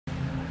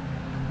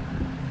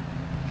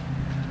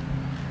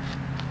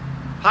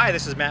Hi,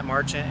 this is Matt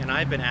Marchant, and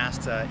I've been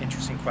asked an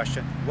interesting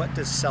question. What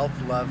does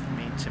self-love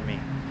mean to me?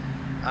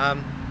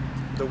 Um,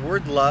 the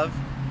word love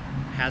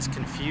has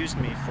confused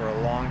me for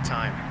a long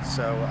time,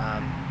 so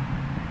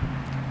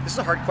this is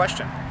a hard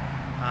question.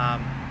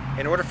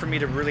 In order for me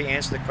to really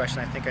answer the question,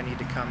 I think I need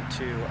to come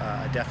to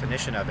a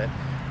definition of it.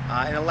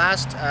 In the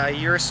last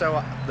year or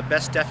so, the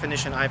best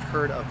definition I've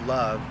heard of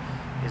love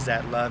is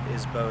that love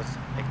is both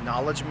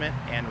acknowledgement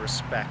and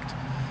respect.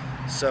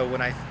 So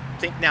when I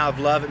think now of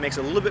love, it makes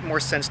a little bit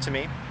more sense to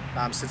me,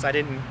 since I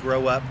didn't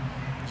grow up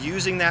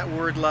using that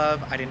word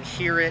love. I didn't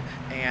hear it,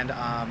 and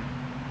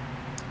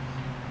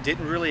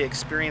didn't really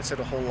experience it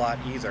a whole lot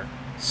either.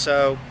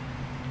 So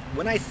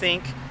when I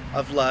think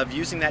of love,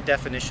 using that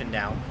definition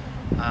now,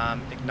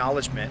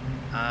 acknowledgement,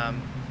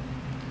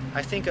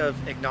 I think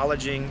of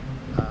acknowledging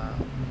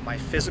my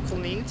physical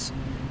needs,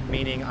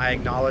 meaning I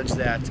acknowledge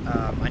that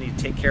I need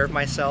to take care of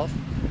myself.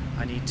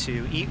 I need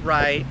to eat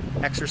right,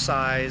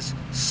 exercise,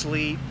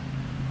 sleep,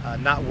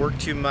 not work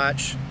too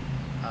much,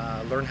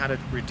 learn how to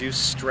reduce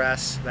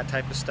stress, that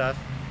type of stuff.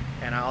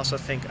 And I also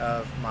think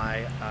of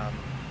my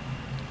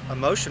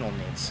emotional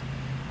needs,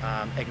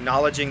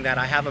 acknowledging that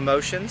I have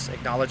emotions,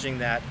 acknowledging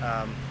that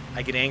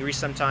I get angry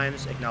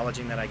sometimes,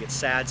 acknowledging that I get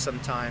sad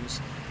sometimes,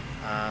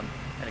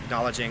 and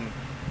acknowledging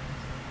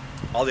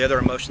all the other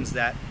emotions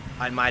that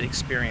I might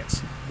experience,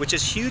 which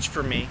is huge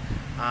for me.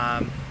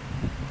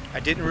 I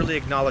didn't really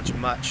acknowledge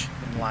much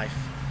in life,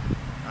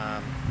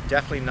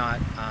 definitely not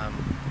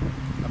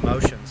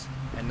emotions,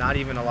 and not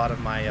even a lot of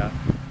my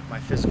my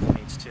physical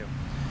needs too.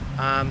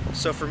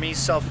 So for me,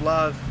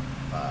 self-love,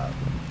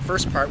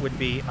 first part would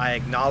be I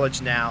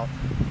acknowledge now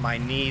my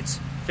needs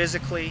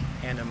physically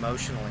and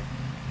emotionally,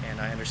 and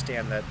I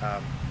understand that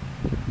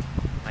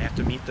I have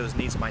to meet those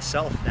needs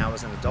myself now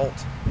as an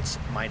adult. It's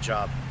my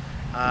job.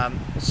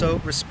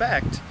 So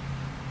respect,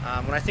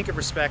 when I think of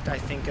respect, I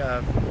think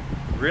of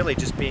really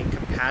just being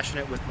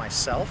compassionate with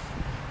myself.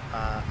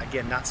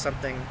 Again, not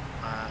something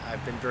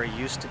I've been very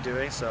used to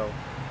doing, so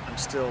I'm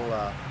still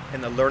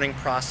in the learning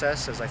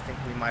process, as I think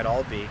we might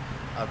all be,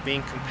 of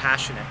being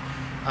compassionate.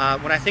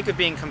 When I think of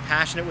being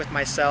compassionate with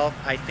myself,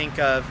 I think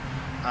of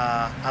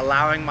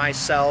allowing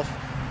myself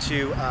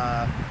to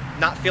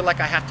not feel like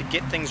I have to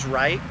get things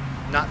right,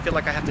 not feel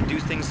like I have to do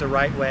things the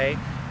right way,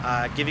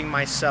 giving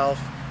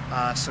myself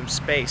some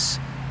space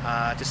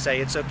to say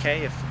it's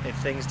okay if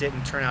things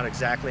didn't turn out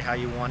exactly how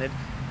you wanted.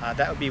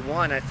 That would be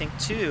one. I think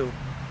two,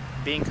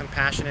 being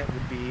compassionate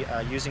would be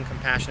using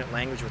compassionate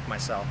language with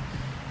myself.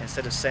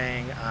 Instead of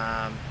saying,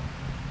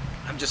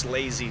 I'm just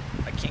lazy,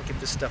 I can't get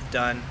this stuff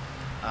done,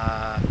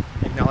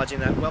 acknowledging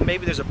that, well,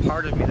 maybe there's a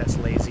part of me that's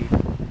lazy,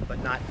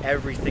 but not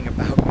everything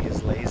about me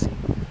is lazy.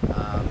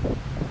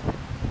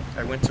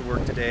 I went to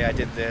work today, I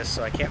did this,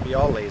 so I can't be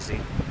all lazy,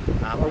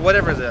 or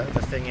whatever the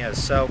thing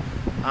is. So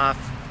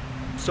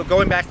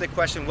going back to the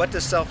question, what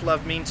does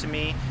self-love mean to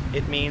me?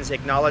 It means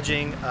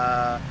acknowledging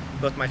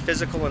both my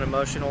physical and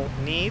emotional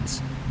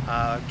needs,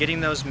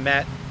 getting those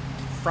met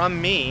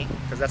from me,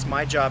 because that's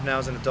my job now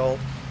as an adult,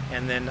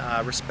 and then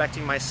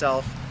respecting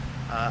myself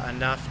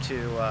enough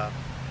to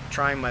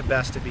trying my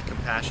best to be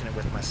compassionate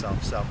with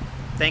myself. So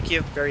thank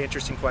you, very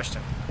interesting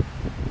question.